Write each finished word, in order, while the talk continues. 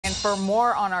For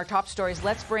more on our top stories,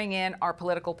 let's bring in our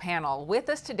political panel. With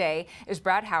us today is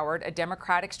Brad Howard, a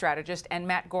Democratic strategist, and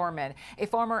Matt Gorman, a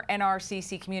former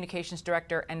NRCC Communications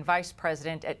Director and Vice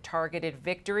President at Targeted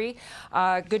Victory.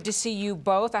 Good to see you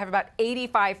both. I have about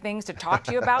 85 things to talk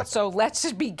to you about, so let's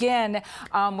just begin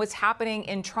what's happening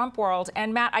in Trump world.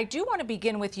 And Matt, I do want to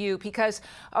begin with you because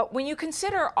when you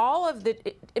consider all of the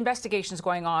investigations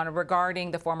going on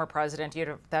regarding the former president, you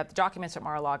have the documents at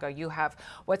Mar-a-Lago, you have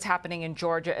what's happening in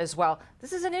Georgia as well.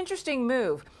 This is an interesting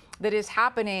move that is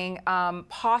happening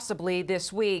possibly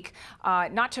this week,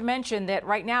 not to mention that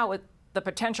right now with the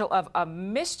potential of a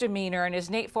misdemeanor, and as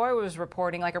Nate Foy was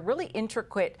reporting, like a really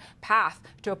intricate path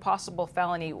to a possible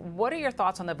felony. What are your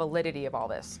thoughts on the validity of all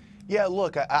this? Yeah,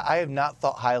 look, I have not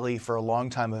thought highly for a long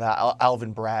time of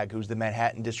Alvin Bragg, who's the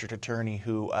Manhattan District Attorney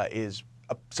who is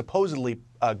supposedly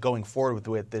going forward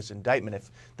with this indictment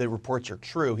if the reports are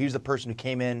true. He was the person who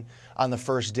came in on the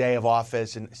first day of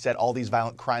office and said all these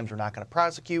violent crimes we're not going to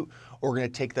prosecute or we're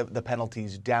going to take the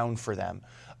penalties down for them.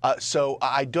 So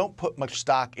I don't put much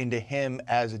stock into him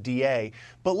as a DA.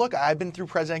 But look, I've been through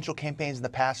presidential campaigns in the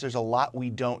past. There's a lot we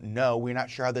don't know. We're not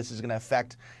sure how this is going to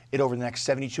affect it over the next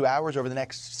 72 hours, over the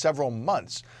next several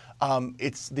months.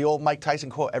 It's the old Mike Tyson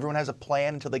quote, everyone has a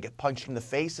plan until they get punched in the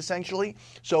face, essentially.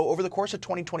 So over the course of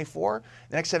 2024,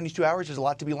 the next 72 hours, there's a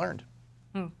lot to be learned.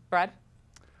 Brad?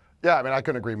 Yeah, I mean, I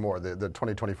couldn't agree more. The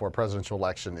 2024 presidential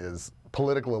election is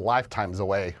politically lifetimes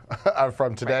away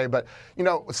from today. Right. But, you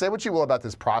know, say what you will about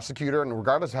this prosecutor, and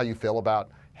regardless of how you feel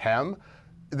about him,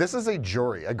 this is a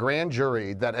jury, a grand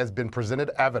jury that has been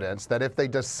presented evidence that if they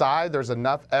decide there's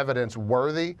enough evidence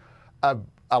worthy of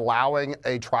allowing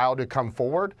a trial to come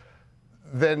forward,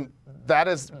 then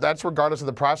that's regardless of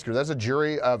the prosecutor. That's a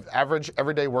jury of average,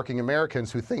 everyday working Americans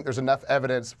who think there's enough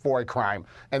evidence for a crime,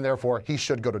 and therefore he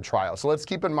should go to trial. So let's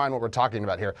keep in mind what we're talking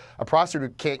about here. A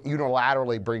prosecutor can't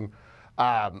unilaterally bring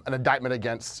an indictment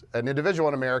against an individual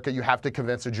in America. You have to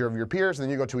convince a jury of your peers, and then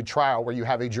you go to a trial where you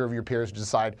have a jury of your peers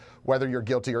decide whether you're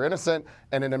guilty or innocent.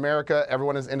 And in America,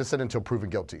 everyone is innocent until proven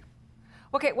guilty.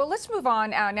 Okay, well, let's move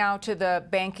on now to the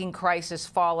banking crisis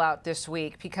fallout this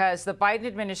week, because the Biden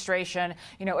administration,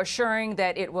 assuring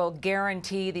that it will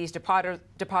guarantee these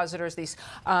depositors, these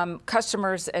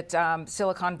customers at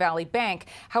Silicon Valley Bank.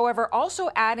 However, also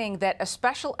adding that a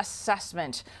special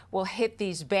assessment will hit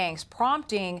these banks,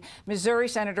 prompting Missouri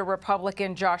Senator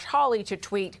Republican Josh Hawley to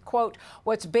tweet, quote,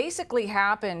 "What's basically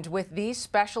happened with these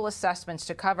special assessments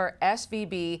to cover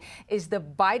SVB is the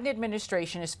Biden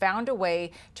administration has found a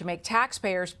way to make taxpayers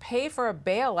pay for a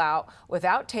bailout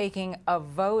without taking a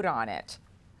vote on it."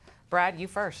 Brad, you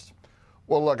first.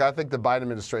 Well, look, I think the Biden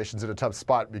administration's in a tough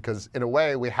spot because, in a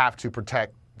way, we have to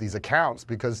protect these accounts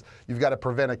because you've got to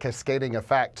prevent a cascading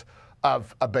effect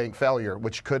of a bank failure,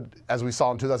 which could, as we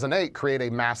saw in 2008, create a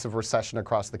massive recession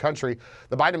across the country.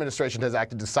 The Biden administration has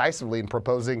acted decisively in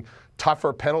proposing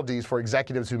tougher penalties for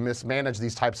executives who mismanage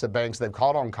these types of banks. They've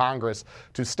called on Congress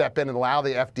to step in and allow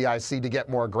the FDIC to get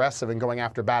more aggressive in going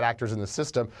after bad actors in the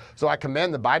system. So I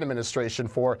commend the Biden administration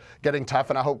for getting tough,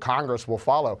 and I hope Congress will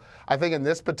follow. I think in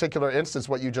this particular instance,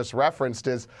 what you just referenced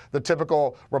is the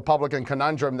typical Republican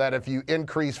conundrum that if you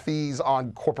increase fees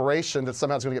on corporations, that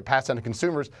somehow it's going to get passed on to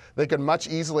consumers. They can much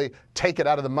easily take it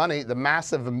out of the money, the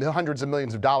massive hundreds of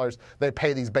millions of dollars they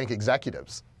pay these bank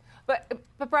executives. But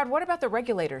Brad, what about the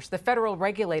regulators, the federal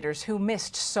regulators who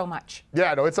missed so much?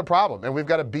 Yeah, no, it's a problem. And we've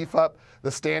got to beef up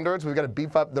the standards. We've got to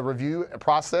beef up the review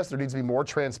process. There needs to be more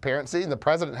transparency. And the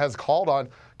president has called on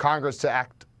Congress to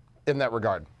act in that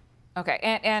regard. Okay.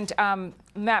 And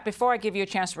Matt, before I give you a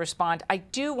chance to respond, I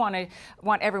do want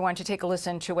everyone to take a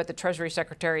listen to what the Treasury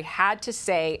Secretary had to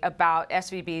say about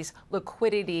SVB's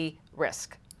liquidity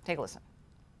risk. Take a listen.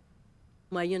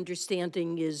 My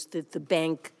understanding is that the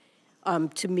bank,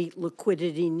 to meet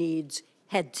liquidity needs,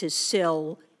 had to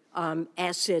sell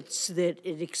assets that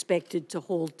it expected to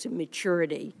hold to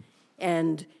maturity.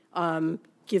 And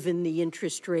given the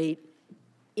interest rate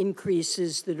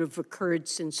increases that have occurred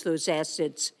since those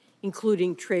assets,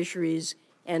 including treasuries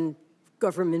and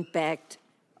government-backed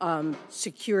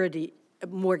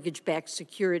mortgage-backed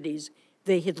securities,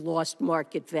 they had lost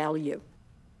market value.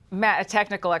 Matt, a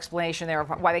technical explanation there of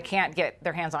why they can't get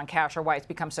their hands on cash or why it's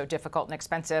become so difficult and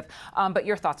expensive. But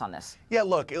your thoughts on this? Yeah,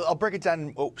 look, I'll break it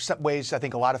down in some ways I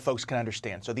think a lot of folks can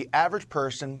understand. So the average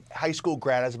person, high school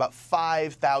grad, has about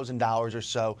 $5,000 or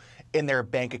so in their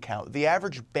bank account. The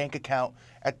average bank account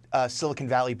at Silicon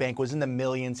Valley Bank was in the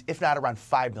millions, if not around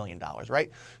 $5 million,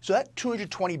 right? So that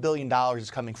 $220 billion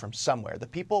is coming from somewhere. The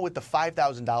people with the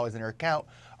 $5,000 in their account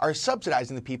are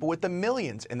subsidizing the people with the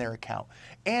millions in their account.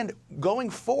 And going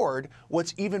forward,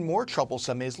 what's even more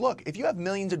troublesome is, look, if you have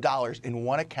millions of dollars in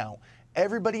one account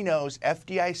Everybody knows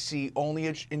FDIC only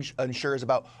insures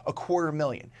about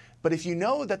 $250,000. But if you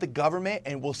know that the government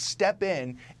will step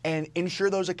in and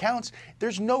insure those accounts,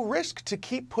 there's no risk to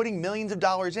keep putting millions of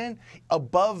dollars in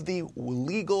above the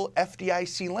legal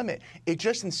FDIC limit. It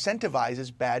just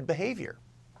incentivizes bad behavior.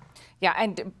 Yeah,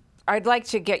 and I'd like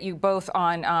to get you both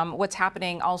on what's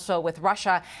happening also with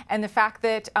Russia and the fact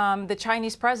that the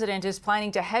Chinese president is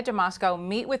planning to head to Moscow,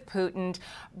 meet with Putin.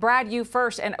 Brad, you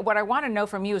first. And what I want to know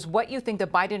from you is what you think the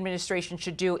Biden administration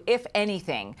should do, if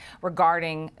anything,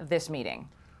 regarding this meeting.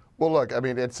 Well, look, I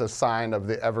mean, it's a sign of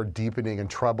the ever deepening and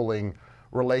troubling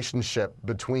relationship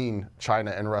between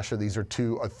China and Russia. These are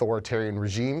two authoritarian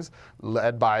regimes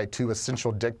led by two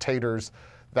essential dictators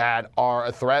that are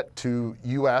a threat to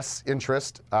U.S.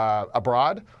 interest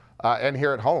abroad and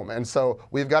here at home. And so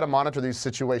we've got to monitor these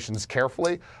situations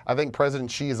carefully. I think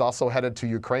President Xi is also headed to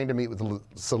Ukraine to meet with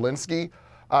Zelensky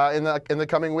in the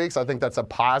coming weeks. I think that's a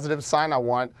positive sign.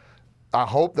 I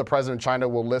hope the President of China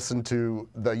will listen to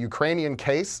the Ukrainian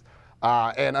case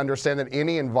and understand that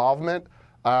any involvement,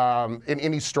 in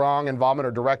any strong involvement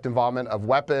or direct involvement of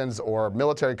weapons or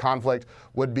military conflict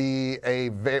would be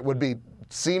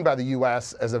seen by the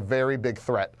U.S. as a very big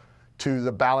threat to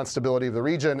the balanced stability of the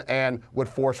region and would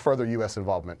force further U.S.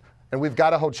 involvement. And we've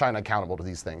got to hold China accountable to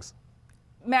these things.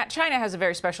 Matt, China has a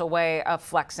very special way of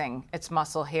flexing its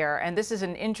muscle here, and this is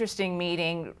an interesting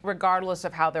meeting, regardless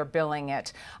of how they're billing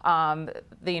it.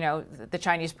 The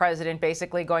Chinese president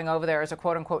basically going over there as a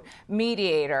quote-unquote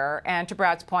mediator, and to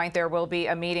Brad's point, there will be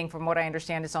a meeting, from what I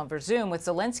understand, is over Zoom with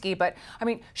Zelensky. But I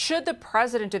mean, should the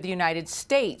president of the United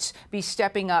States be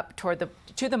stepping up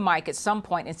to the mic at some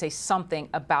point and say something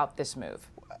about this move?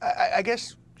 I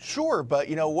guess. Sure, but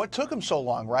what took them so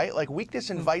long, right? Like,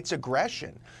 weakness invites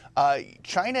aggression.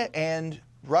 China and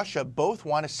Russia both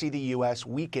want to see the U.S.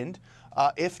 weakened,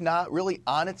 if not really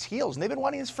on its heels. And they've been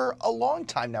wanting this for a long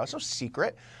time now. It's no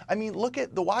secret. I mean, look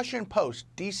at the Washington Post,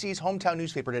 D.C.'s hometown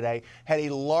newspaper today, had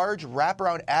a large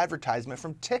wraparound advertisement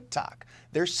from TikTok.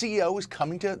 Their CEO is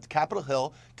coming to Capitol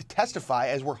Hill to testify,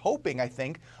 as we're hoping, I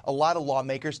think, a lot of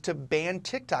lawmakers to ban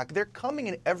TikTok. They're coming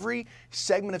in every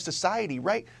segment of society,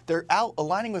 right? They're out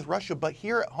aligning with Russia, but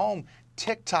here at home,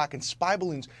 TikTok and spy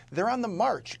balloons, they're on the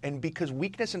march. And because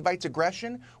weakness invites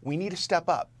aggression, we need to step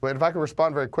up. But if I can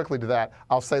respond very quickly to that,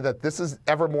 I'll say that this is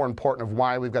ever more important of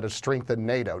why we've got to strengthen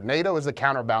NATO. NATO is a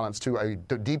counterbalance to a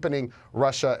deepening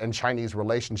Russia and Chinese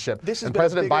relationship. This has and been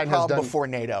President a bigger Biden has problem done before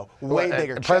NATO. Way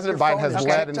bigger. President Biden has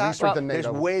led and TikTok, strengthened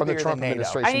NATO way from the Trump bigger than NATO.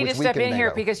 administration. I need to step in NATO.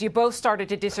 here because you both started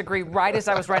to disagree right as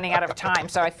I was running out of time.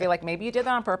 So I feel like maybe you did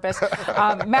that on purpose.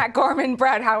 Matt Gorman,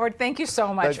 Brad Howard, thank you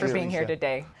so much for being here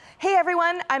today. Hey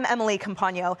everyone, I'm Emily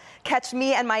Campagno. Catch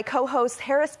me and my co-hosts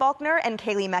Harris Faulkner and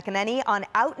Kaylee McEnany on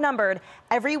Outnumbered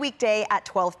every weekday at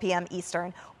 12 p.m.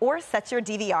 Eastern, or set your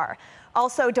DVR.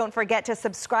 Also, don't forget to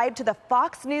subscribe to the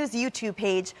Fox News YouTube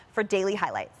page for daily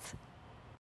highlights.